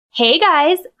Hey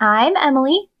guys, I'm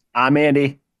Emily, I'm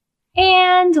Andy.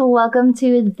 and welcome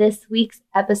to this week's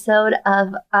episode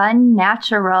of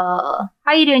Unnatural.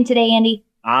 How are you doing today, Andy?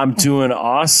 I'm doing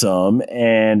awesome.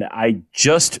 And I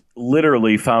just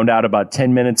literally found out about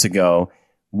 10 minutes ago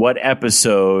what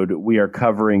episode we are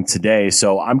covering today.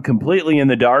 So I'm completely in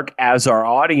the dark, as our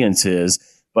audience is,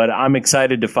 but I'm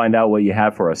excited to find out what you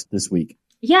have for us this week.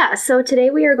 Yeah, so today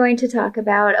we are going to talk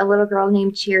about a little girl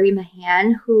named Cherry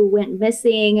Mahan who went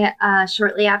missing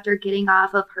shortly after getting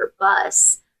off of her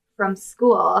bus from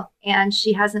school, and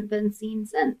she hasn't been seen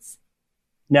since.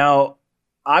 Now,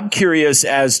 I'm curious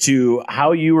as to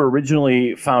how you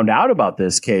originally found out about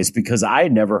this case because I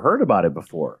had never heard about it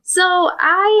before. So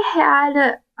I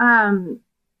had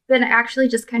been actually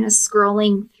just kind of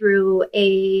scrolling through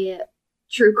a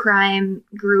true crime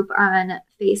group on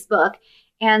Facebook,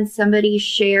 and somebody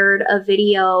shared a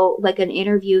video, like an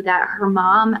interview that her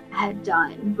mom had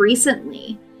done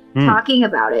recently talking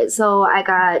about it. So I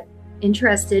got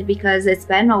interested because it's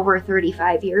been over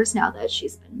 35 years now that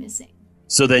she's been missing.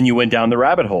 So then you went down the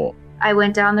rabbit hole. I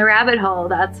went down the rabbit hole,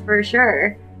 that's for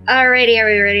sure. Alrighty, are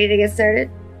we ready to get started?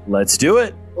 Let's do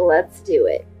it. Let's do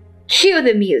it. Cue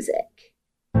the music.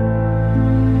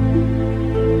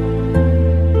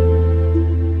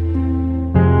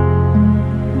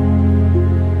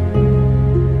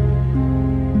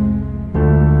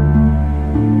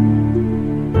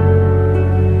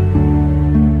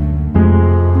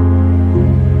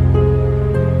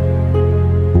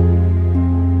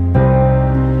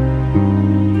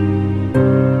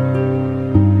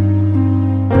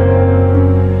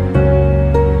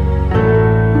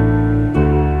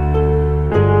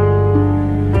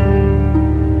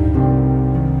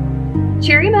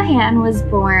 Cherry Mahan was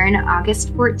born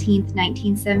August 14th,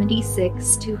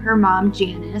 1976, to her mom,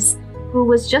 Janice, who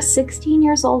was just 16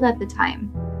 years old at the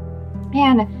time.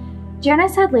 And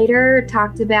Janice had later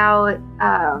talked about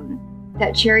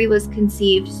that Cherry was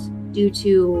conceived due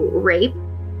to rape,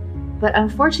 but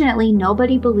unfortunately,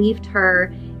 nobody believed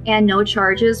her, and no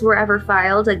charges were ever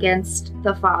filed against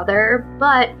the father.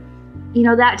 But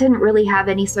that didn't really have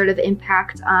any sort of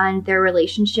impact on their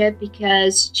relationship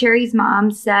because Cherry's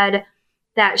mom said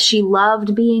that she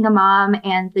loved being a mom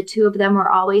and the two of them were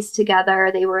always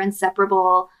together. They were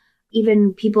inseparable.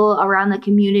 Even people around the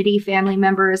community, family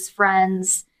members,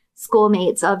 friends,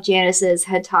 schoolmates of Janice's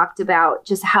had talked about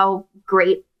just how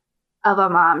great of a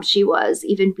mom she was,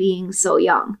 even being so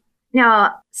young.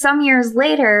 Now, some years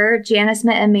later, Janice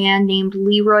met a man named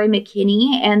Leroy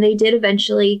McKinney, and they did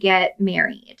eventually get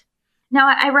married.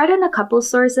 Now, I read in a couple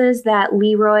sources that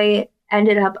Leroy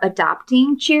ended up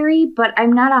adopting Cherry, but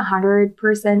I'm not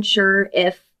 100% sure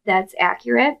if that's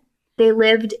accurate. They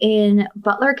lived in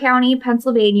Butler County,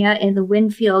 Pennsylvania, in the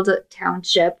Winfield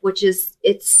Township,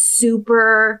 it's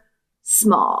super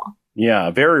small.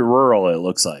 Yeah, very rural, it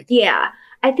looks like. Yeah.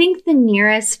 I think the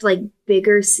nearest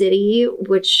bigger city,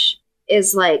 which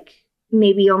is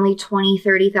maybe only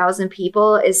 30,000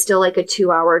 people, is still a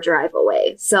 2-hour drive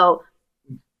away. So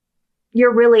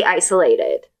you're really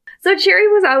isolated. So Cherry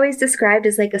was always described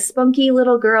as a spunky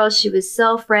little girl. She was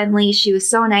so friendly. She was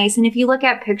so nice. And if you look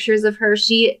at pictures of her,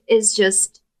 she is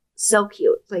just so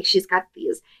cute. She's got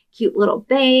these cute little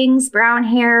bangs, brown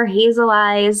hair, hazel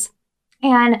eyes.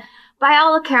 And by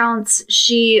all accounts,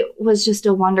 she was just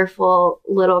a wonderful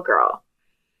little girl.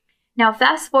 Now,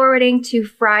 fast forwarding to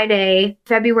Friday,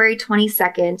 February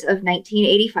 22nd of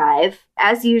 1985,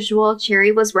 as usual,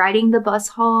 Cherry was riding the bus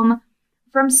home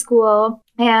from school,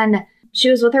 and she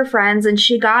was with her friends, and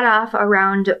she got off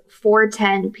around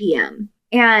 4:10 p.m.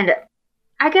 And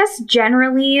I guess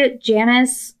generally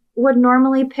Janice would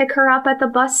normally pick her up at the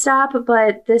bus stop,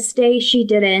 but this day she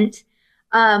didn't.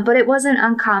 But it wasn't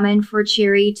uncommon for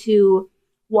Cherry to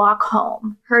walk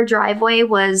home. Her driveway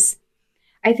was,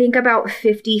 I think, about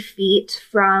 50 feet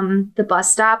from the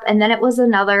bus stop. And then it was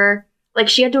another,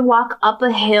 she had to walk up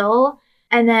a hill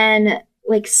and then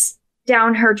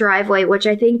down her driveway, which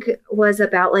I think was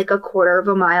about a quarter of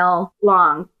a mile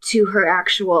long to her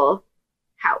actual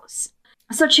house.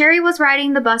 So Cherry was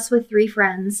riding the bus with 3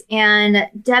 friends, and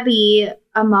Debbie,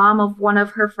 a mom of one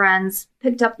of her friends,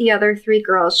 picked up the other 3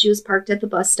 girls. She was parked at the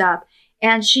bus stop,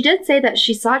 and she did say that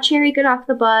she saw Cherry get off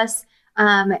the bus,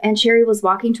 and Cherry was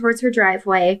walking towards her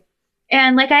driveway.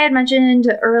 And like I had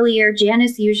mentioned earlier,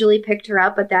 Janice usually picked her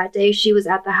up, but that day she was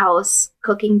at the house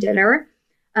cooking dinner.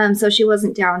 So she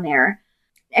wasn't down there.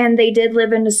 And they did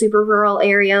live in a super rural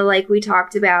area like we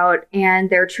talked about, and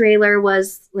their trailer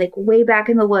was way back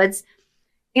in the woods.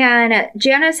 And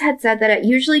Janice had said that it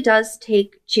usually does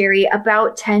take Cherry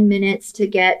about 10 minutes to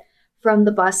get from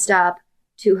the bus stop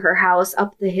to her house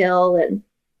up the hill and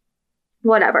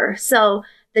whatever. So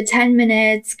the 10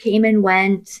 minutes came and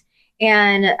went.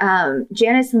 And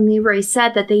Janice and Leroy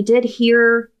said that they did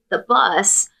hear the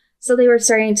bus. So they were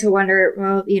starting to wonder,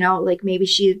 well, like maybe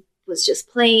she was just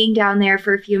playing down there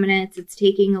for a few minutes. It's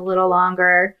taking a little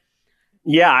longer.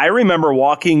 Yeah, I remember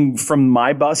walking from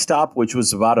my bus stop, which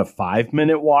was about a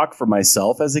 5-minute walk for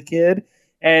myself as a kid.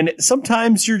 And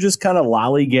sometimes you're just kind of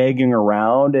lollygagging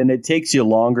around and it takes you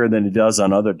longer than it does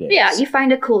on other days. Yeah, you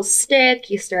find a cool stick.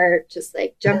 You start just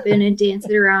like jumping and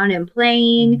dancing around and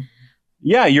playing.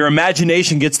 Yeah, your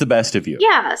imagination gets the best of you.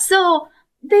 Yeah, so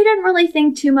they didn't really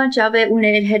think too much of it when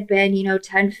it had been,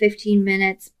 10, 15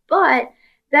 minutes. But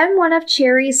then one of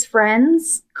Cherry's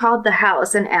friends called the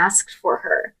house and asked for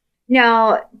her.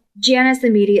 Now, Janice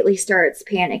immediately starts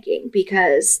panicking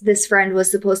because this friend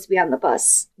was supposed to be on the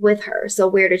bus with her. So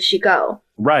where did she go?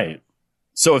 Right.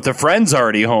 So if the friend's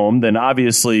already home, then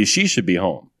obviously she should be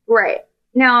home. Right.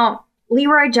 Now,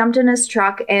 Leroy jumped in his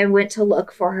truck and went to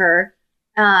look for her.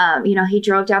 He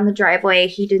drove down the driveway.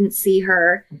 He didn't see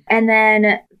her. And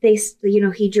then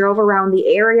he drove around the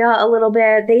area a little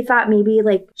bit. They thought maybe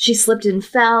like she slipped and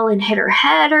fell and hit her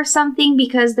head or something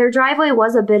because their driveway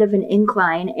was a bit of an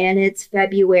incline and it's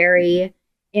February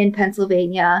in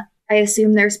Pennsylvania. I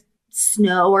assume there's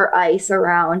snow or ice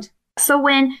around. So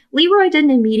when Leroy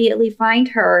didn't immediately find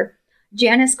her,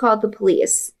 Janice called the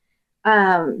police.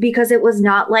 Because it was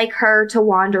not like her to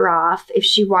wander off. If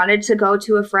she wanted to go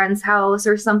to a friend's house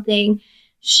or something,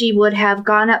 she would have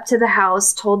gone up to the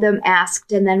house, told them,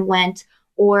 asked, and then went.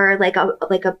 Or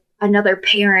another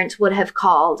parent would have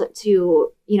called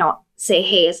to, say,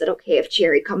 hey, is it okay if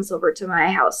Cherry comes over to my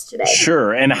house today?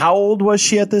 Sure. And how old was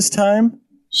she at this time?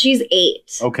 She's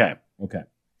 8. Okay.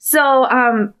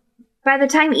 So, by the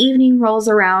time evening rolls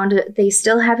around, they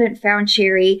still haven't found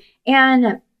Cherry.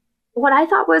 And what I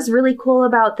thought was really cool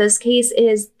about this case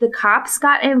is the cops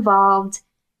got involved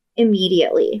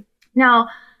immediately. Now,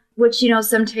 which,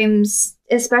 sometimes,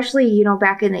 especially,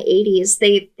 back in the 80s,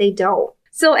 they don't.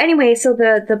 So anyway, so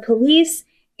the police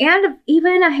and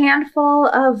even a handful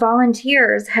of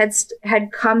volunteers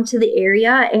had come to the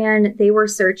area and they were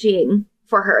searching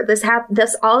for her.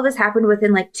 All of this happened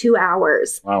within like 2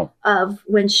 hours. Wow. Of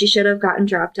when she should have gotten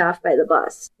dropped off by the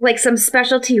bus. Like some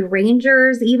specialty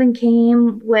rangers even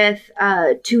came with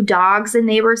 2 dogs and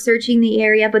they were searching the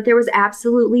area, but there was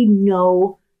absolutely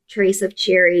no trace of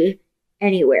Cherry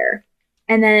anywhere.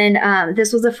 And then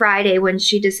this was a Friday when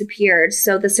she disappeared.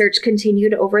 So the search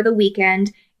continued over the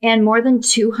weekend and more than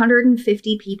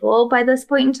 250 people by this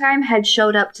point in time had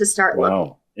showed up to start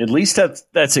looking. At least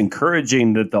that's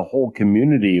encouraging that the whole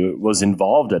community was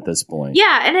involved at this point.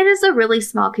 Yeah, and it is a really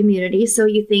small community. So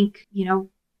you think,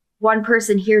 one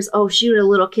person hears, oh, shoot, a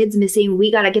little kid's missing.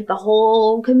 We got to get the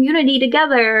whole community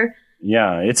together.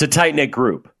 Yeah, it's a tight-knit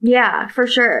group. Yeah, for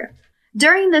sure.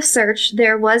 During the search,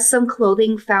 there was some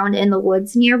clothing found in the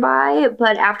woods nearby,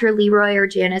 but after Leroy or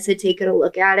Janice had taken a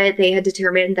look at it, they had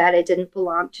determined that it didn't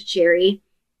belong to Cherry.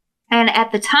 And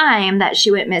at the time that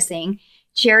she went missing,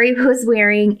 Cherry was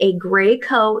wearing a gray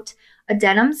coat, a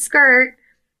denim skirt,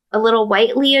 a little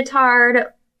white leotard,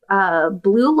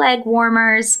 blue leg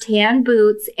warmers, tan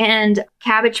boots, and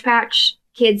Cabbage Patch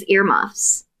Kids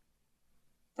earmuffs.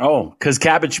 Oh, because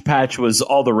Cabbage Patch was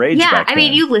all the rage back then. Yeah, I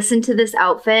mean, you listen to this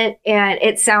outfit, and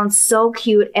it sounds so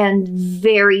cute and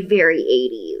very, very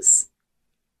 80s.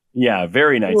 Yeah,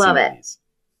 very 1980s. Love it.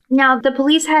 Now, the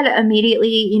police had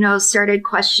immediately, started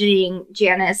questioning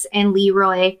Janice and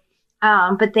Leroy.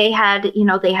 But they had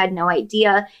no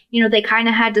idea. They kind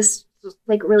of had to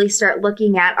really start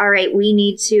looking at, all right, we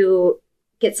need to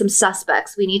get some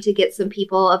suspects. We need to get some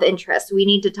people of interest. We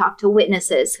need to talk to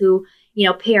witnesses who,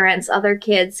 parents, other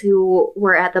kids who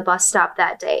were at the bus stop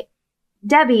that day.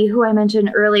 Debbie, who I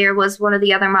mentioned earlier, was one of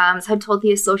the other moms, had told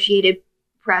the Associated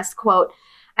Press, quote,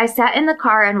 I sat in the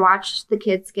car and watched the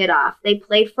kids get off. They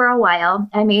played for a while.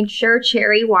 I made sure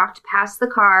Cherry walked past the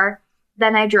car.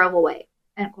 Then I drove away,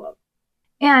 end quote.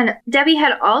 And Debbie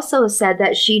had also said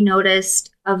that she noticed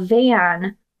a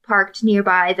van parked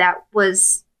nearby that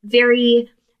was very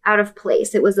out of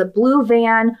place. It was a blue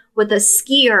van with a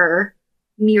skier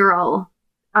mural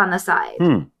on the side.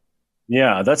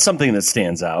 Yeah, that's something that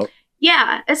stands out.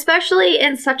 Yeah, especially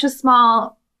in such a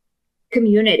small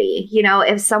community.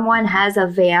 If someone has a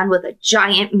van with a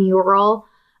giant mural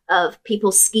of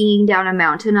people skiing down a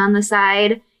mountain on the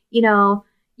side,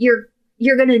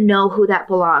 you're going to know who that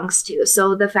belongs to.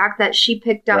 So the fact that she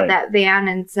picked up that van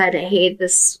and said, hey,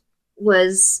 this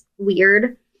was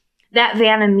weird, that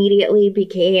van immediately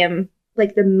became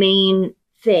like the main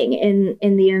thing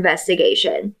in the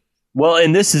investigation. Well,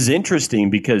 and this is interesting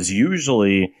because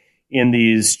usually in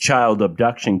these child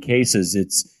abduction cases,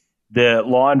 it's the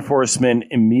law enforcement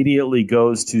immediately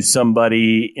goes to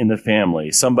somebody in the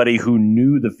family, somebody who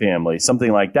knew the family,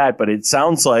 something like that. But it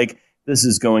sounds like this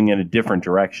is going in a different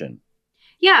direction.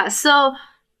 Yeah. So,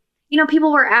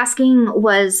 people were asking,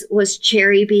 was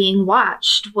Cherry being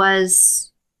watched?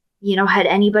 Had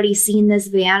anybody seen this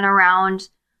van around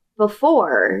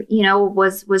before?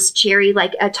 Was Cherry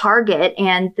like a target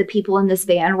and the people in this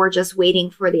van were just waiting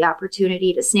for the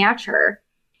opportunity to snatch her?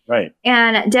 Right.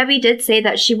 And Debbie did say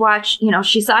that she watched,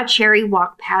 she saw Cherry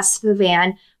walk past the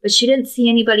van, but she didn't see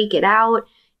anybody get out.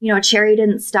 Cherry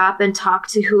didn't stop and talk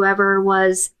to whoever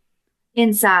was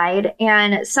inside.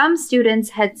 And some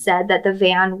students had said that the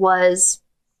van was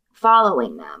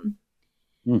following them.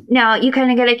 Now, you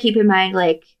kind of got to keep in mind,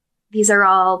 like, these are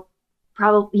all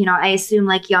probably, I assume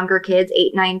like younger kids,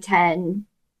 8, 9, 10,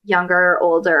 younger,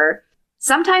 older.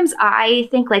 Sometimes I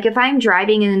think, like, if I'm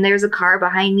driving and there's a car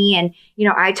behind me and,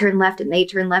 I turn left and they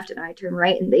turn left and I turn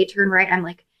right and they turn right, I'm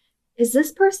like, is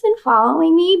this person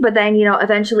following me? But then,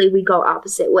 eventually we go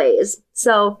opposite ways.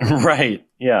 So. Right.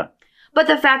 Yeah. But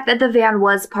the fact that the van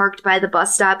was parked by the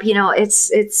bus stop,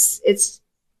 it's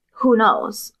who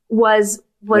knows? Was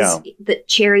the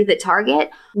Cherry the target?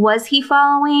 Was he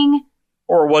following?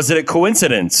 Or was it a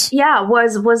coincidence? Yeah.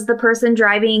 Was the person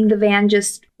driving the van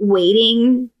just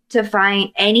waiting to find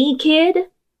any kid?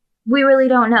 We really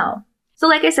don't know. So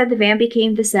like I said, the van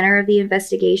became the center of the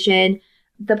investigation.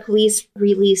 The police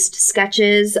released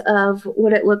sketches of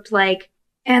what it looked like.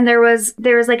 And there was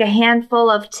like a handful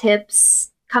of tips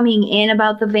coming in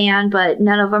about the van, but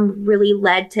none of them really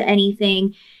led to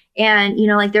anything. And,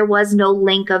 there was no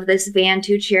link of this van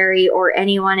to Cherry or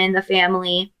anyone in the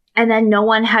family. And then no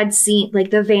one had seen,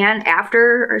 like, the van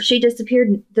after she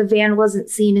disappeared, the van wasn't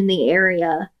seen in the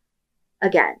area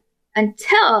again.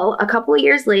 Until a couple of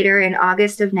years later, in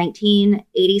August of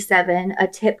 1987, a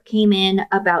tip came in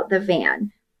about the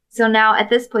van. So now at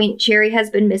this point, Cherry has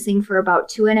been missing for about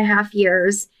 2.5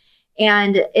 years,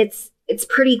 and it's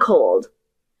pretty cold.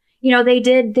 They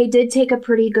did take a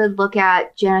pretty good look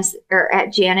at Janice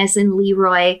and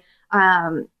Leroy,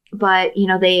 but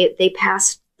they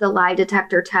passed the lie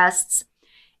detector tests,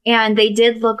 and they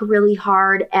did look really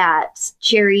hard at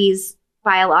Cherry's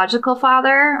biological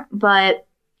father, but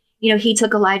he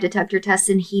took a lie detector test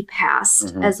and he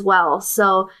passed as well.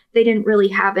 So they didn't really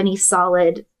have any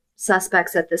solid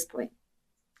suspects at this point.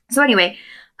 So anyway,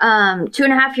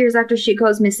 2.5 years after she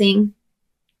goes missing,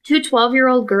 2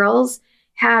 12-year-old girls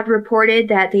had reported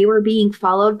that they were being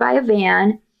followed by a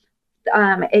van.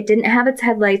 It didn't have its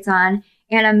headlights on,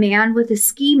 and a man with a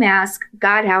ski mask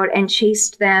got out and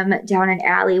chased them down an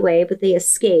alleyway, but they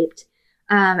escaped.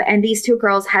 And these 2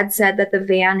 girls had said that the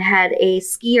van had a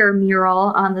skier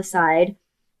mural on the side,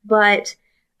 but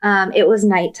it was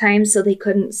nighttime, so they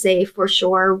couldn't say for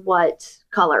sure what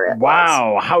color it was.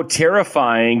 Wow, how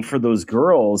terrifying for those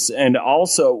girls. And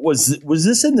also, was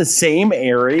this in the same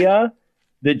area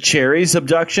that Cherry's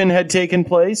abduction had taken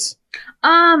place?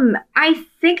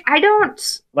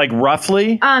 Like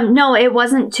roughly? No, it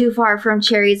wasn't too far from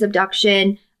Cherry's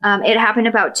abduction. It happened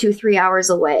about 2-3 hours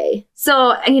away.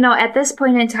 So, at this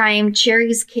point in time,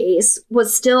 Cherry's case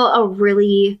was still a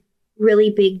really, really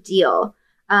big deal.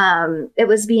 It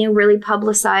was being really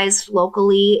publicized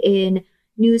locally in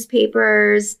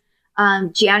newspapers.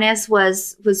 Janice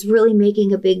was really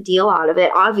making a big deal out of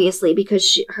it, obviously,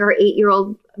 because her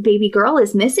 8-year-old baby girl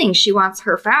is missing. She wants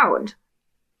her found.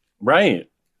 Right.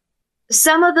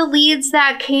 Some of the leads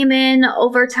that came in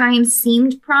over time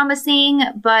seemed promising,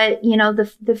 but,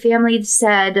 the family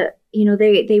said,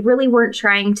 they really weren't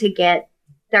trying to get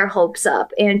their hopes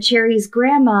up. And Cherry's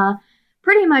grandma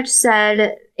pretty much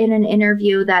said in an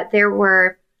interview that there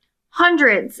were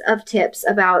hundreds of tips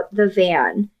about the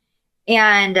van.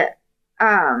 And,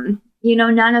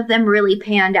 none of them really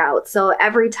panned out. So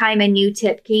every time a new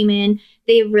tip came in,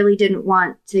 they really didn't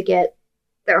want to get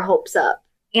their hopes up.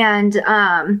 And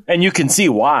you can see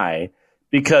why,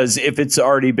 because if it's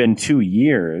already been 2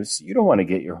 years, you don't want to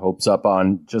get your hopes up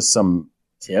on just some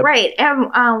tip. Right.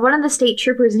 And one of the state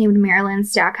troopers named Marilyn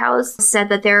Stackhouse said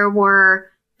that there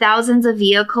were thousands of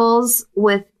vehicles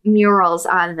with murals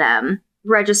on them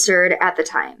registered at the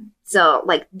time. So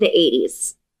like the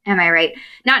 80s. Am I right?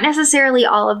 Not necessarily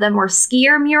all of them were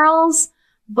skier murals,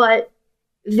 but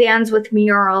vans with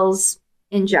murals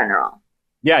in general.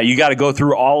 Yeah, you got to go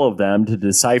through all of them to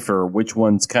decipher which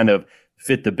ones kind of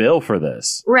fit the bill for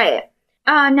this. Right.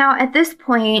 Now, at this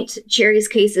point, Cherry's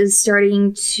case is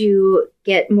starting to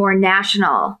get more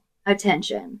national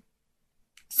attention.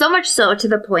 So much so to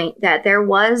the point that there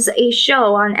was a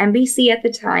show on NBC at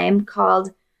the time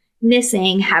called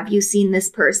Missing, Have You Seen This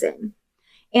Person?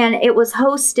 And it was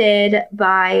hosted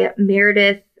by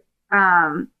Meredith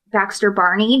Baxter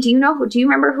Barney. Do you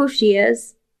remember who she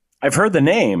is? I've heard the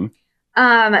name.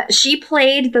 She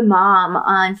played the mom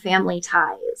on Family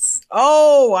Ties.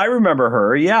 Oh, I remember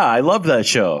her. Yeah, I love that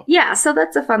show. Yeah, so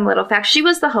that's a fun little fact. She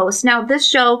was the host. Now, this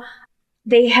show,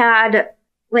 they had,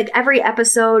 like, every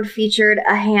episode featured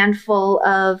a handful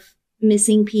of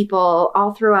missing people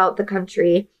all throughout the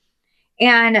country.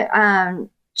 And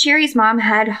Cherry's mom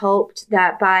had hoped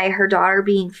that by her daughter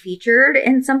being featured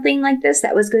in something like this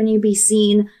that was going to be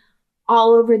seen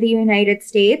all over the United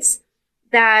States,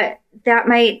 that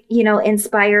might,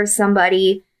 inspire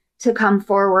somebody to come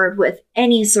forward with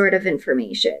any sort of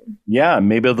information. Yeah,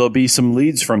 maybe there'll be some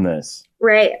leads from this.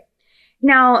 Right.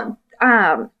 Now,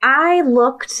 I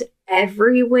looked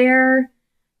everywhere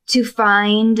to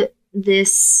find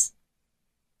this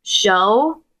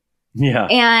show. Yeah.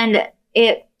 And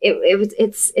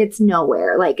it's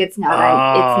nowhere. Like, it's not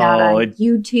on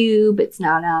YouTube. It's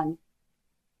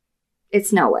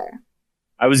nowhere.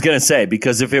 I was going to say,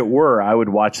 because if it were, I would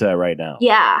watch that right now.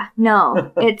 Yeah,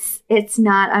 no, it's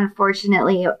not,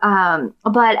 unfortunately.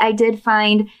 But I did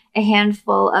find a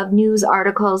handful of news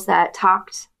articles that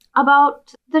talked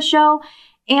about the show.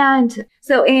 And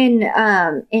so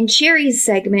in Cherry's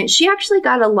segment, she actually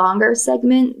got a longer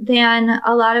segment than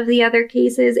a lot of the other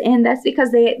cases. And that's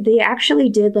because they actually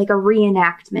did like a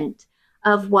reenactment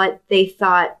of what they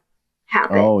thought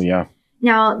happened. Oh, yeah.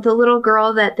 Now, the little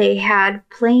girl that they had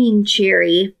playing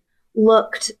Cherry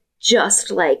looked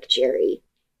just like Cherry.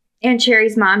 And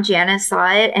Cherry's mom, Janice,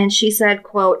 saw it and she said,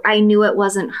 quote, "I knew it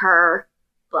wasn't her,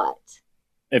 but..."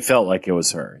 It felt like it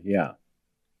was her, yeah.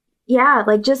 Yeah,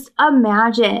 like, just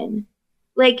imagine,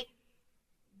 like,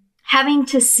 having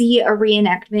to see a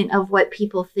reenactment of what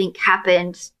people think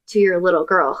happened to your little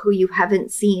girl who you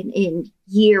haven't seen in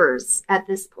years at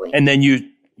this point. And then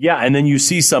you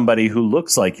see somebody who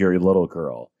looks like your little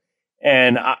girl.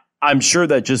 And I'm sure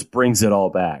that just brings it all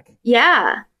back.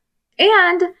 Yeah.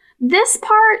 And this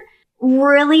part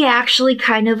really actually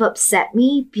kind of upset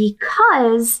me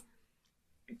because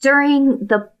during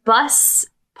the bus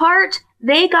part,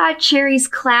 they got Cherry's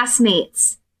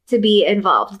classmates to be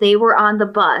involved. They were on the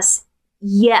bus.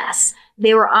 Yes,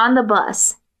 they were on the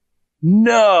bus.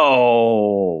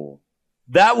 No.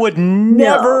 That would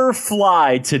never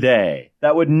fly today.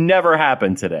 That would never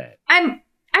happen today.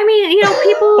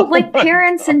 People like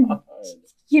parents and,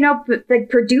 the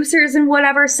producers and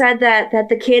whatever said that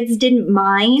the kids didn't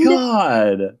mind.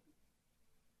 God.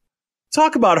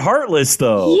 Talk about heartless,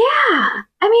 though. Yeah.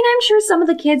 I'm sure some of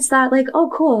the kids thought like,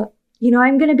 oh, cool.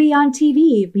 I'm going to be on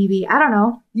TV, maybe. I don't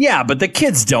know. Yeah, but the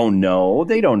kids don't know.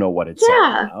 They don't know what it's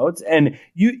about. And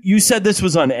you said this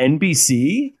was on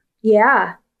NBC?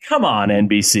 Yeah. Come on,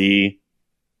 NBC.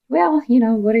 Well,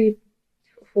 what are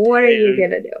you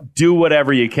going to do? Do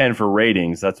whatever you can for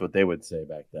ratings. That's what they would say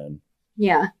back then.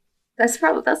 Yeah. That's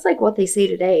like what they say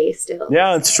today still.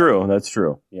 Yeah, it's true. That's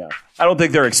true. Yeah. I don't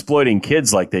think they're exploiting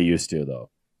kids like they used to, though.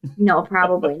 No,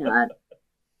 probably not.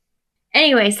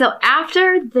 Anyway, so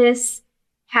after this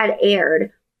had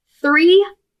aired,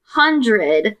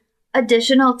 300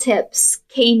 additional tips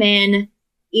came in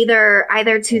either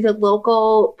to the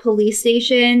local police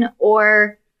station,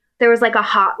 or there was like a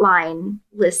hotline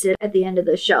listed at the end of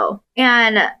the show.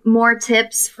 And more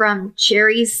tips from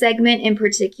Cherry's segment in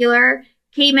particular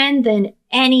came in than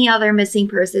any other missing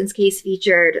persons case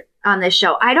featured on this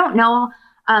show. I don't know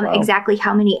exactly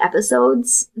how many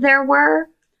episodes there were.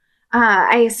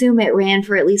 I assume it ran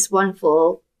for at least one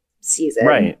full season.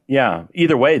 Right. Yeah.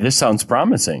 Either way, this sounds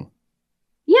promising.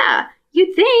 Yeah,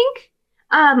 you'd think.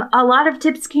 A lot of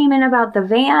tips came in about the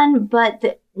van,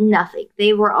 but nothing.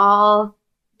 They were all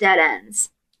dead ends.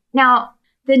 Now,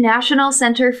 the National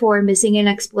Center for Missing and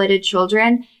Exploited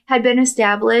Children had been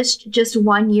established just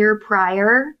 1 year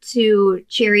prior to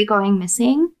Cherry going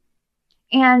missing.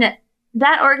 And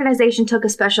that organization took a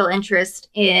special interest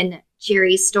in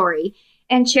Cherry's story.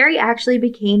 And Cherry actually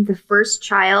became the first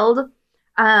child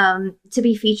to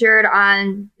be featured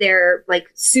on their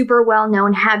super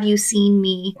well-known "Have You Seen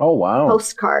Me?" Oh, wow.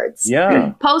 postcards.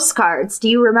 Yeah. Postcards. Do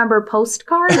you remember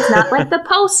postcards? Not like the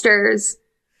posters.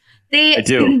 I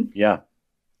do. Yeah.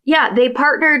 Yeah, they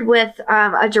partnered with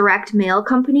a direct mail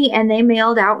company, and they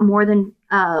mailed out more than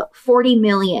 40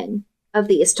 million of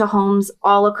these to homes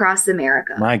all across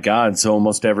America. My God, so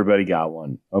almost everybody got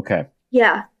one. Okay.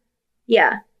 Yeah.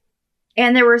 Yeah.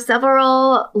 And there were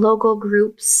several local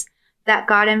groups that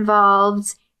got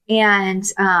involved, and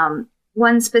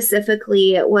one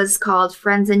specifically was called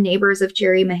Friends and Neighbors of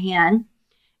Cherry Mahan,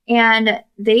 and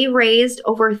they raised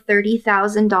over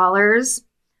 $30,000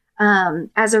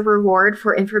 as a reward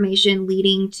for information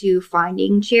leading to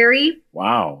finding Cherry.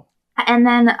 Wow. And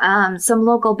then some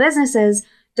local businesses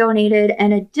donated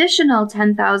an additional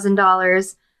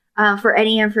 $10,000 for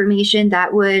any information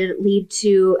that would lead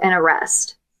to an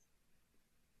arrest.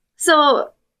 So,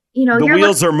 you know, the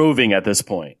wheels are moving at this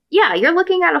point. Yeah, you're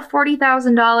looking at a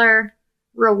 $40,000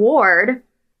 reward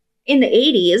in the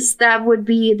 80s. That would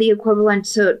be the equivalent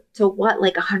to what,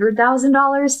 like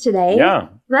 $100,000 today? Yeah.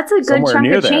 That's a good chunk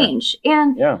of change.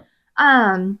 And,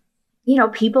 you know,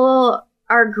 people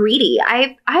are greedy.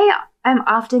 I'm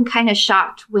often kind of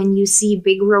shocked when you see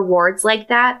big rewards like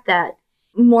that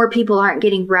more people aren't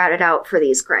getting ratted out for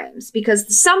these crimes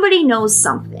because somebody knows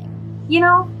something, you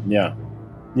know? Yeah.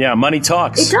 Yeah, money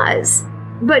talks. It does.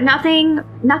 But nothing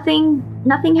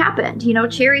happened. You know,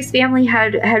 Cherry's family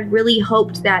had really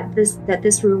hoped that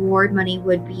this reward money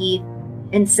would be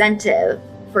incentive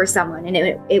for someone, and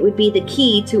it would be the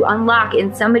key to unlock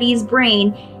in somebody's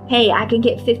brain, hey, I can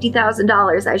get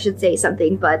 $50,000, I should say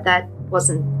something, but that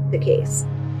wasn't the case.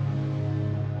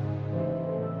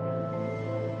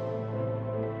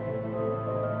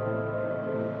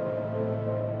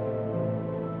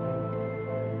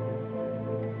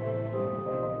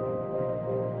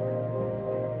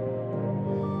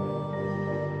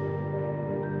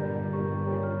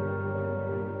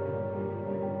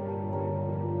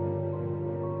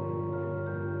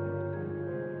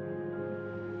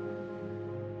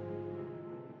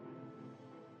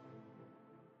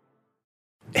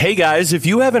 Hey guys, if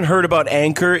you haven't heard about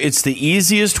Anchor, it's the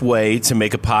easiest way to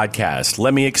make a podcast.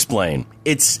 Let me explain.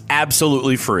 It's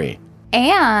absolutely free.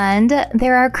 And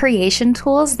there are creation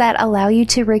tools that allow you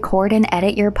to record and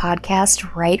edit your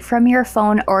podcast right from your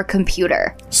phone or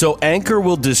computer. So Anchor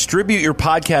will distribute your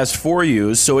podcast for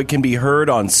you so it can be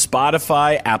heard on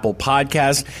Spotify, Apple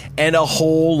Podcasts, and a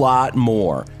whole lot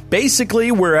more.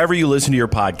 Basically, wherever you listen to your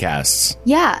podcasts.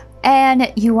 Yeah.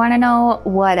 And you want to know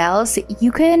what else?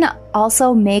 You can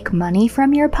also make money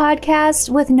from your podcast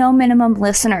with no minimum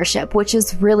listenership, which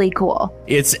is really cool.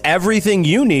 It's everything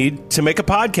you need to make a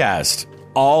podcast,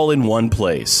 all in one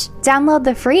place. Download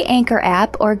the free Anchor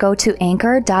app or go to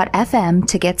anchor.fm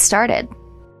to get started.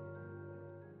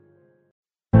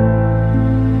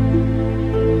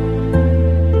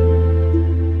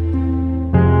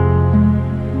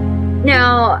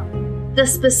 Now, the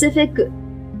specific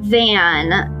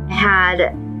van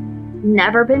had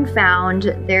never been found.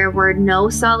 There were no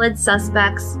solid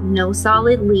suspects, no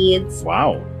solid leads.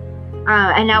 Wow.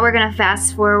 And now we're going to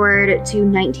fast forward to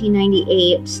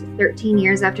 1998, 13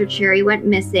 years after Cherry went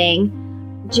missing.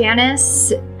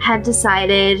 Janice had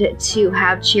decided to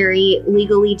have Cherry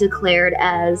legally declared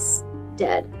as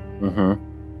dead.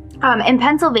 Mm-hmm. In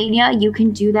Pennsylvania, you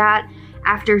can do that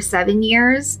after 7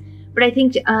 years. But I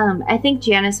think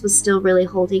Janice was still really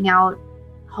holding out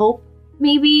hope,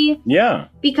 maybe. Yeah.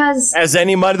 Because as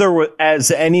any mother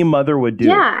would do.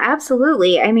 Yeah,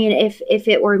 absolutely. I mean, if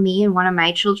it were me and one of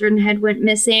my children had went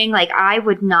missing, like I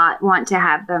would not want to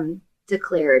have them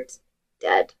declared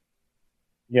dead.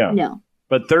 Yeah. No.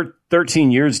 But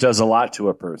 13 years does a lot to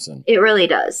a person. It really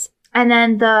does. And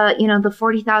then the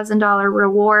 $40,000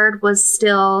 reward was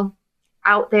still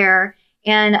out there.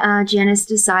 And Janice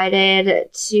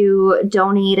decided to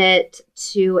donate it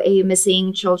to a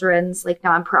missing children's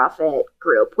nonprofit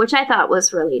group, which I thought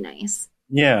was really nice.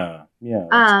 Yeah,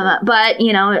 yeah. But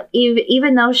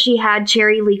even though she had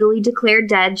Cherry legally declared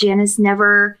dead, Janice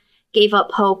never gave up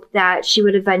hope that she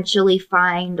would eventually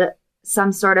find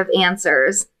some sort of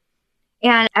answers.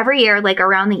 And every year,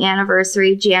 around the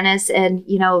anniversary, Janice and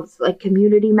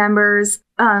community members,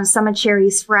 some of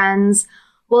Cherry's friends,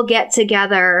 will get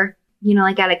together,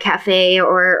 at a cafe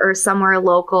or somewhere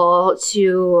local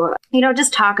to,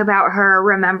 just talk about her,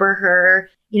 remember her,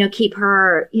 keep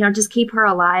her, just keep her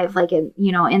alive,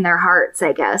 in their hearts,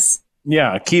 I guess.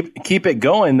 Yeah. Keep it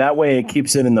going. That way it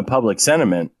keeps it in the public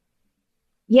sentiment.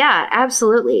 Yeah,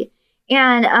 absolutely.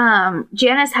 And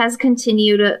Janice has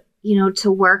continued,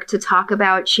 to work to talk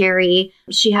about Cherry.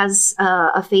 She has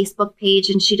a Facebook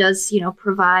page and she does,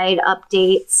 provide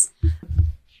updates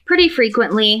pretty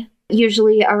frequently.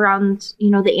 Usually around,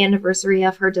 the anniversary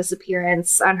of her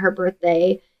disappearance, on her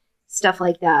birthday, stuff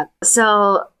like that.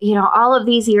 So, all of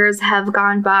these years have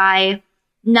gone by.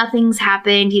 Nothing's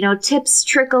happened. Tips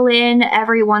trickle in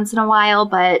every once in a while,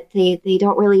 but they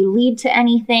don't really lead to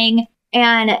anything.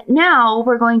 And now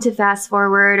we're going to fast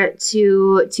forward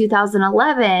to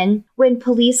 2011 when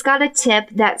police got a tip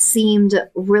that seemed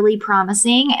really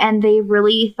promising, and they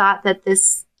really thought that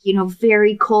this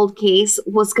very cold case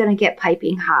was going to get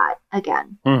piping hot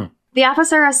again. The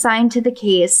officer assigned to the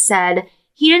case said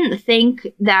he didn't think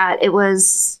that it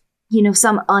was,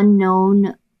 some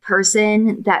unknown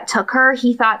person that took her.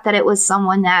 He thought that it was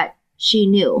someone that she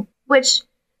knew, which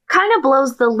kind of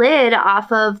blows the lid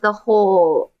off of the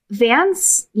whole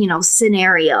van's,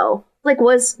 scenario. Like,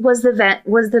 was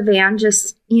the van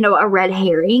just, a red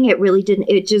herring? It really didn't.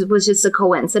 It just was just a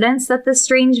coincidence that this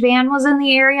strange van was in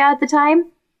the area at the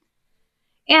time.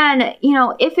 And,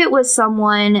 if it was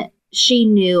someone she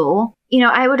knew,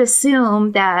 I would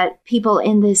assume that people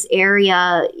in this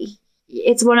area,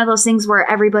 it's one of those things where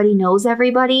everybody knows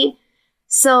everybody.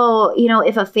 So,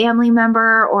 if a family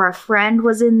member or a friend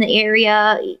was in the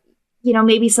area,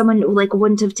 maybe someone like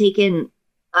wouldn't have taken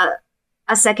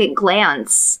a second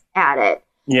glance at it.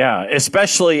 Yeah,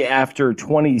 especially after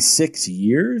 26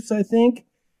 years, I think.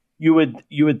 You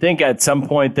would think at some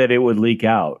point that it would leak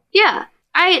out. Yeah.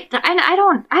 I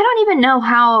don't even know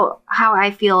how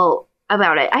I feel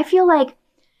about it. I feel like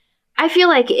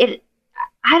it,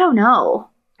 I don't know.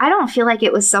 I don't feel like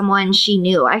it was someone she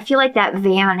knew. I feel like that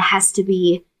van has to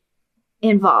be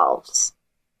involved.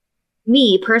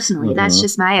 Me, personally, that's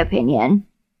just my opinion.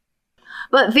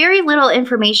 But very little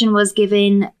information was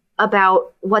given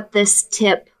about what this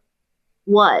tip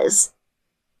was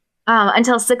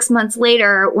until 6 months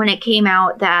later when it came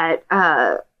out that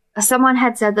someone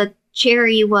had said that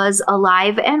Cherry was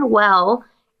alive and well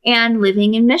and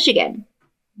living in Michigan.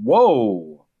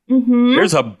 Whoa. Mm-hmm.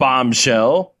 There's a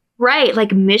bombshell. Right,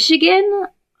 like Michigan,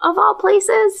 of all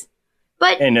places.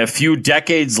 But and a few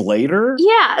decades later?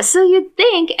 Yeah, so you'd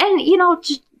think, and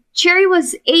Cherry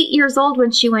was 8 years old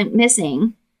when she went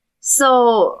missing.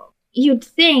 So you'd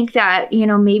think that,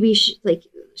 maybe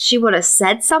she would have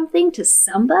said something to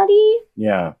somebody.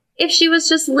 Yeah. If she was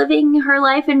just living her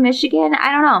life in Michigan.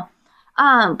 I don't know.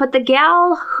 But the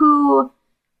gal who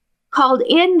called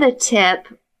in the tip,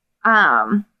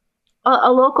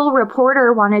 a local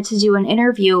reporter wanted to do an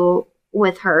interview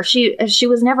with her. She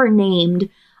was never named,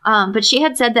 but she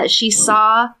had said that she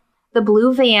saw the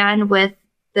blue van with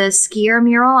the skier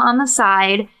mural on the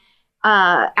side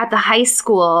at the high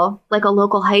school, like a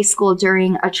local high school,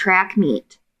 during a track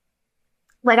meet,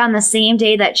 like on the same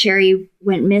day that Cherry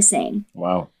went missing.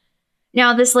 Wow.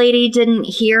 Now, this lady didn't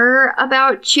hear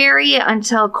about Cherry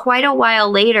until quite a while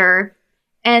later.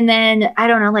 And then, I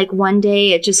don't know, like one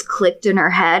day it just clicked in her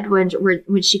head when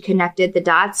she connected the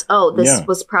dots. Oh, this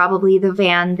was probably the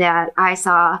van that I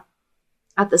saw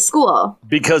at the school.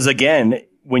 Because again,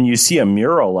 when you see a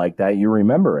mural like that, you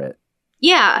remember it.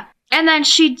 Yeah. And then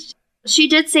she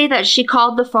did say that she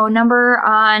called the phone number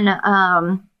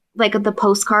on like the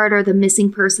postcard or the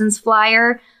missing persons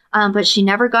flyer, but she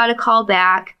never got a call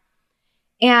back.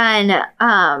 And,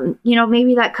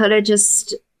 maybe that could have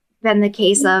just been the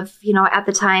case of, at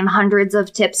the time, hundreds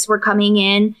of tips were coming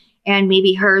in and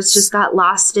maybe hers just got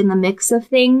lost in the mix of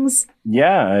things.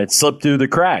 Yeah, it slipped through the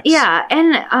cracks. Yeah.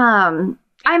 And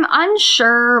I'm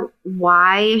unsure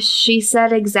why she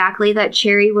said exactly that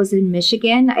Cherry was in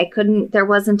Michigan. There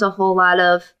wasn't a whole lot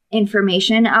of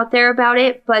information out there about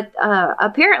it. But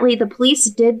apparently the police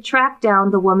did track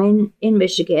down the woman in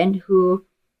Michigan who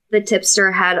the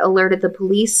tipster had alerted the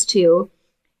police to.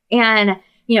 And,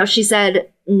 she said,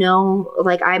 no,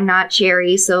 like, I'm not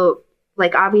Cherry. So,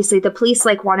 like, obviously the police,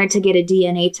 like, wanted to get a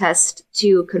DNA test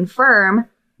to confirm.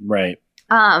 Right.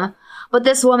 But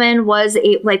this woman was,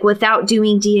 without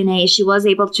doing DNA, she was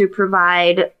able to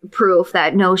provide proof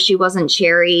that, no, she wasn't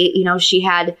Cherry. She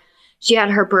had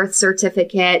her birth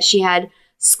certificate. She had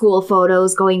school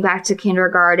photos going back to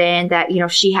kindergarten that,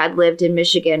 she had lived in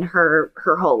Michigan her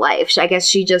whole life. I guess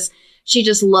she just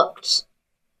looked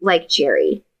like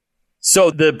Cherry.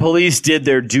 So the police did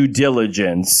their due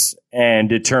diligence and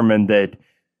determined that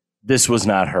this was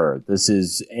not her. This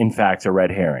is, in fact, a red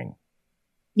herring.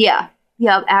 Yeah.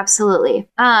 Yep, absolutely.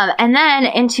 And then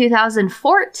in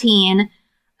 2014,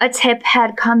 a tip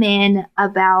had come in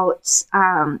about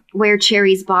where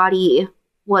Cherry's body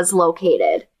was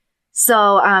located.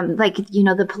 So,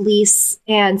 the police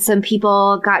and some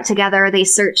people got together. They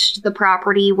searched the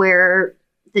property where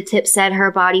the tip said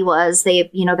her body was.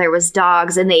 There was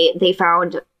dogs, and they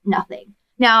found nothing.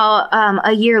 Now,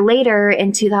 a year later,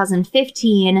 in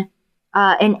 2015,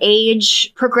 an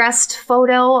age progressed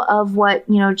photo of what,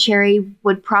 Cherry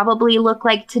would probably look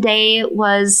like today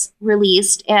was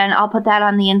released. And I'll put that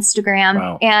on the Instagram.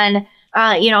 Wow. And,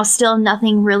 still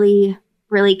nothing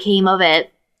really came of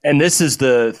it. And this is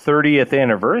the 30th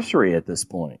anniversary at this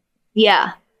point.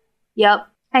 Yeah. Yep.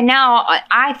 And now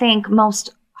I think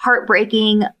most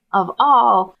heartbreaking of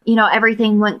all,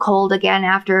 everything went cold again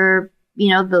after,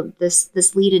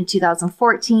 this lead in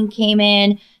 2014 came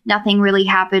in. Nothing really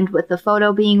happened with the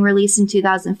photo being released in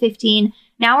 2015.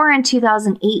 Now we're in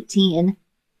 2018,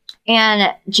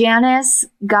 and Janice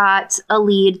got a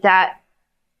lead that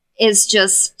is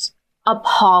just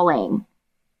appalling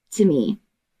to me.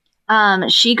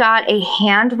 she got a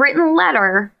handwritten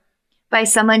letter by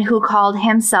someone who called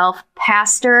himself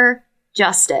Pastor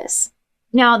Justice.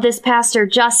 Now, this Pastor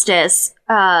Justice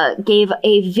gave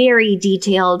a very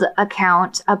detailed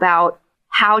account about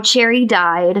how Cherry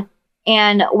died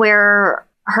and where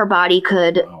her body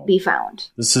could be found.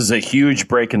 This is a huge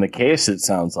break in the case, it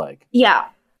sounds like. Yeah.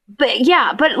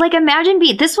 But like imagine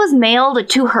this was mailed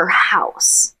to her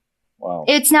house. Wow.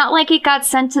 It's not like it got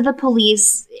sent to the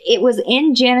police. It was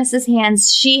in Janice's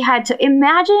hands. She had to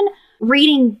imagine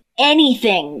reading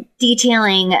anything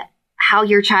detailing how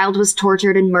your child was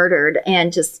tortured and murdered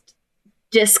and just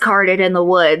discarded in the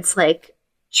woods like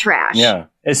trash. Yeah.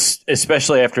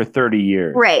 Especially after 30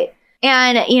 years. Right.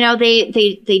 And,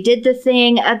 they did the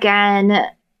thing again.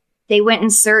 They went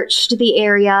and searched the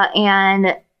area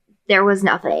and there was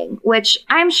nothing, which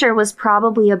I'm sure was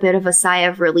probably a bit of a sigh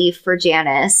of relief for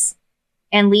Janice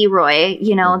and Leroy,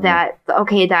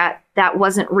 that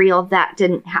wasn't real. That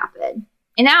didn't happen.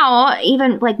 And now,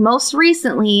 even like most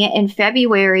recently in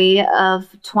February of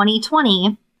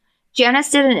 2020,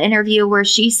 Janice did an interview where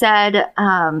she said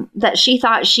that she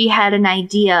thought she had an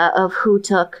idea of who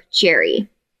took Cherry.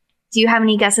 Do you have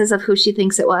any guesses of who she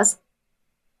thinks it was?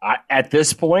 At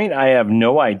this point, I have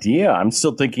no idea. I'm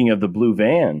still thinking of the blue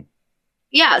van.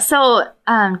 Yeah, so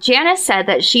Janice said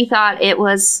that she thought it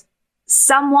was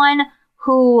someone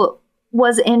who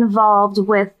was involved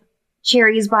with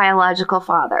Cherry's biological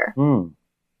father.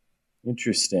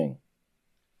 Interesting.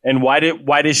 And why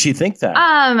does she think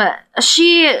that?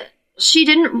 She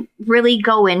didn't really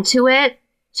go into it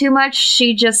too much.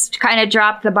 She just kind of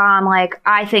dropped the bomb like,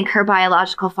 I think her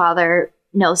biological father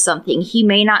knows something. He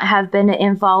may not have been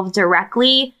involved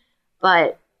directly,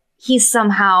 but he's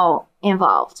somehow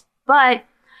involved. But,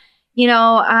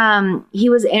 he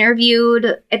was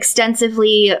interviewed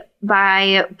extensively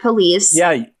by police.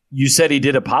 Yeah, you said he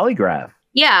did a polygraph.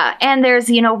 Yeah, and there's,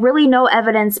 really no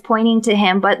evidence pointing to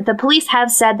him, but the police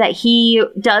have said that he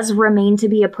does remain to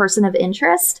be a person of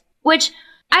interest, which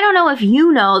I don't know if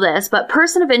you know this, but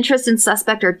person of interest and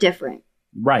suspect are different.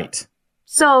 Right.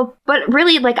 So, but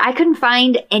really, like, I couldn't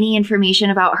find any information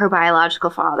about her biological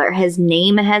father. His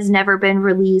name has never been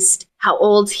released, how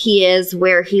old he is,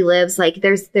 where he lives. Like,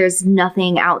 there's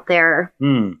nothing out there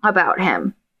about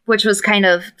him, which was kind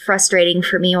of frustrating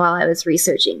for me while I was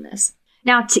researching this.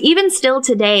 Now, even still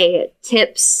today,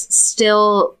 tips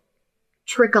still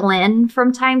trickle in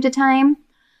from time to time.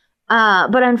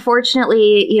 But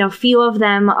unfortunately, few of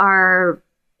them are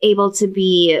able to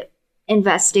be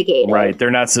investigated. Right.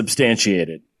 They're not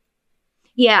substantiated.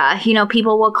 Yeah.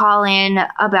 People will call in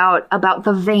about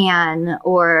the van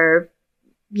or,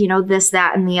 this,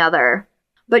 that, and the other.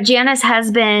 But Janice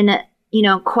has been,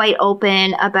 quite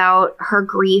open about her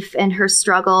grief and her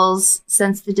struggles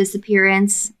since the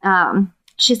disappearance.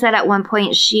 She said at one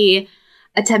point she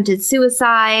attempted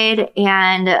suicide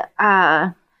and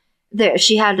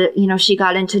she had, she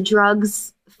got into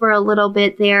drugs for a little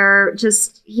bit there.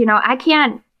 Just, I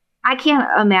can't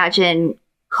imagine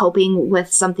coping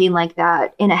with something like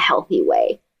that in a healthy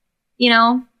way,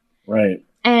 Right.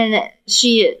 And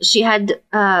she had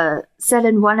said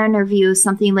in one interview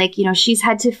something like, she's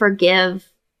had to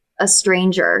forgive a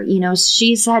stranger.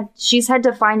 She's had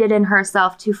to find it in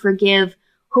herself to forgive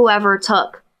whoever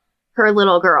took her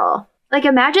little girl. Like,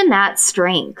 imagine that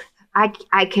strength.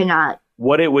 I cannot.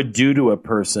 What it would do to a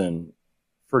person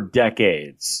for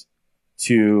decades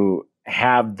to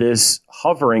have this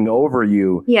hovering over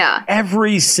you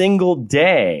every single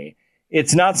day.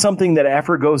 It's not something that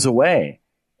ever goes away.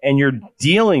 And you're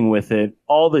dealing with it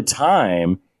all the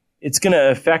time. It's going to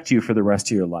affect you for the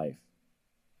rest of your life.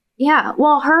 Yeah.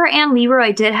 Well, her and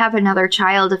Leroy did have another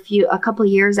child a couple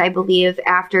years, I believe,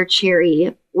 after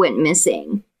Cherry went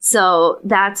missing. So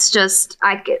that's just,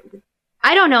 I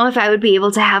don't know if I would be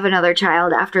able to have another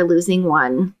child after losing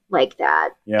one like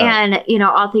that. Yeah. And,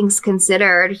 all things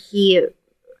considered,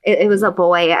 it was a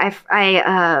boy.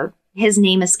 His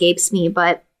name escapes me,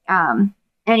 but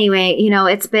anyway,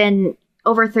 it's been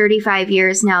over 35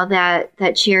 years now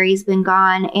that Cherry's been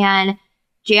gone. And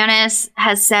Janice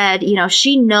has said,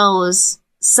 she knows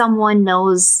someone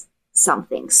knows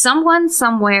something. Someone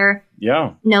somewhere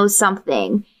knows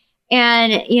something.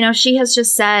 And, she has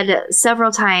just said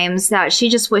several times that she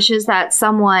just wishes that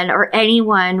someone or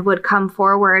anyone would come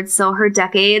forward so her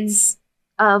decades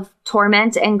of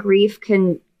torment and grief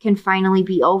can finally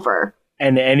be over.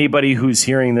 And anybody who's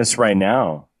hearing this right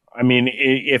now, I mean,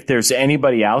 if there's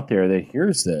anybody out there that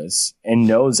hears this and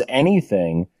knows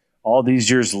anything all these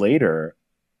years later,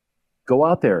 go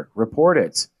out there, report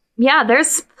it. Yeah,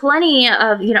 there's plenty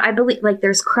of, I believe, like,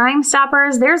 there's Crime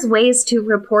Stoppers. There's ways to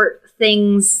report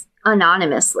things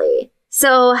anonymously.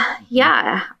 So,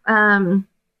 yeah,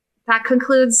 that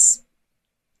concludes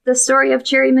the story of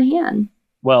Cherry Mahan.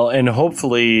 Well, and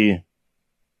hopefully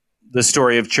the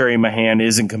story of Cherry Mahan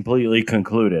isn't completely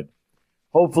concluded.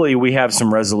 Hopefully we have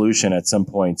some resolution at some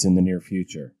points in the near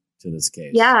future to this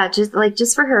case. Yeah, just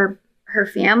for her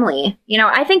family. You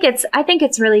know, I think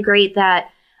it's really great that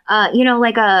you know,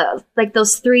 like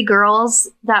those 3 girls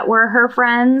that were her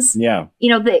friends. Yeah.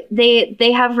 You know,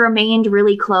 they have remained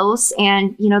really close,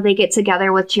 and you know, they get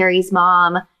together with Cherry's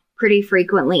mom pretty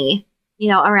frequently, you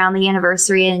know, around the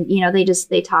anniversary, and you know, they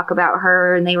talk about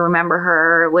her and they remember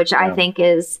her, which I think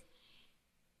is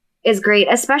great,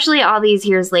 especially all these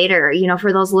years later, you know,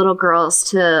 for those little girls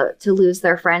to lose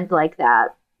their friend like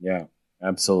that. Yeah,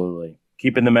 absolutely.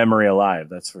 Keeping the memory alive,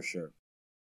 that's for sure.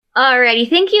 Alrighty,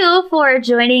 thank you for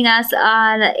joining us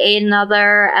on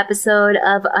another episode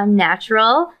of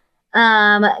Unnatural.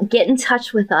 Get in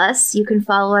touch with us. You can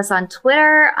follow us on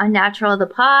Twitter, Unnatural the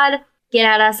Pod. Get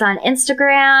at us on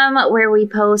Instagram, where we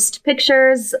post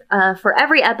pictures for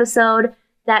every episode.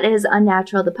 That is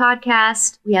Unnatural the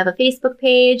Podcast. We have a Facebook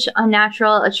page,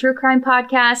 Unnatural, a true crime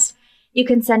podcast. You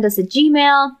can send us a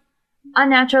Gmail,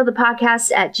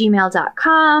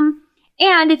 unnaturalthepodcast@gmail.com.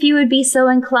 And if you would be so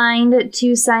inclined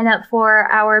to sign up for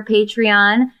our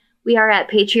Patreon, we are at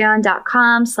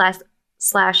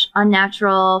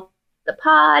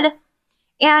patreon.com/unnaturalthepod.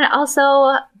 And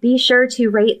also be sure to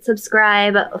rate,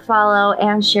 subscribe, follow,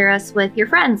 and share us with your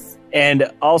friends.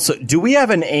 And also, do we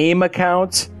have an AIM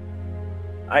account?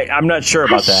 I'm not sure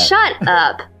about that. Shut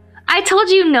up. I told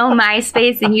you no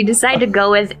MySpace and you decide to go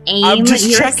with AIM. I'm just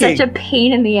You're checking. such a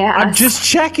pain in the ass. I'm just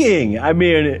checking. I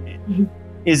mean,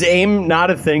 is AIM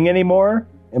not a thing anymore?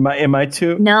 Am I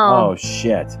too? No. Oh,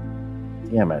 shit.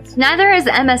 Damn it. Neither is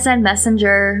MSN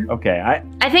Messenger. Okay,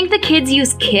 I think the kids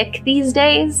use Kik these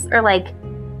days, or like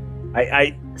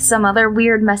I some other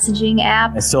weird messaging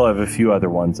app. I still have a few other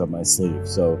ones up my sleeve,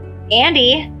 so.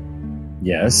 Andy,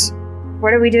 Yes.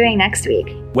 what are we doing next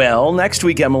week? Well, next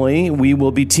week, Emily, we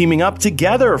will be teaming up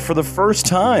together for the first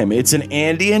time. It's an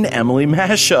Andy and Emily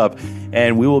mashup,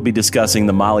 and we will be discussing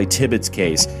the Molly Tibbetts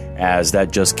case as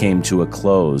that just came to a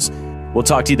close. We'll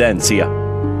talk to you then. See ya.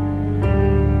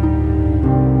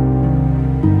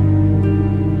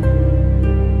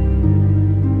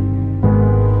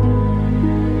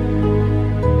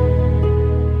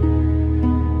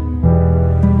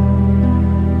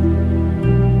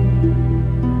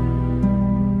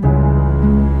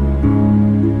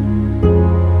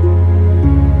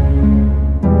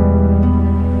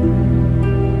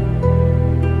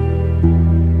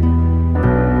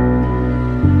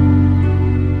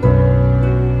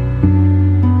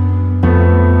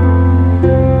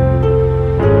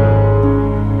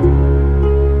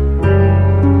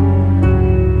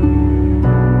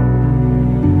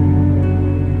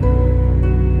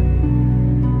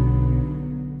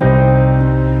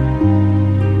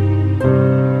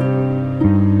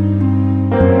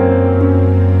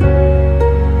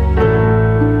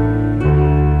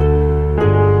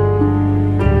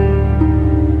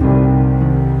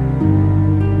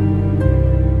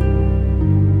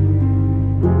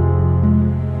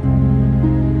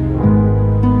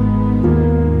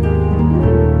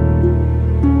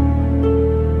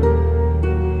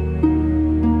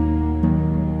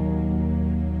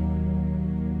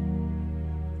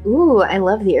 I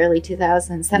love the early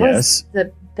 2000s. That was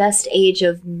the best age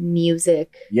of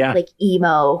music. Yeah. Like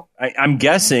emo. I'm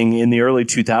guessing in the early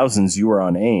 2000s you were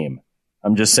on AIM.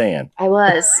 I'm just saying. I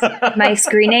was. My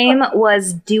screen name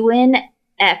was Doin'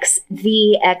 X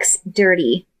VX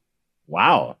Dirty.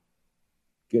 Wow.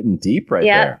 Getting deep right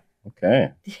there.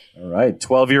 Okay. All right.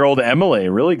 12-year-old Emily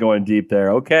really going deep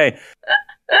there. Okay.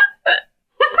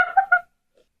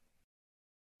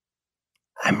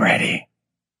 I'm ready.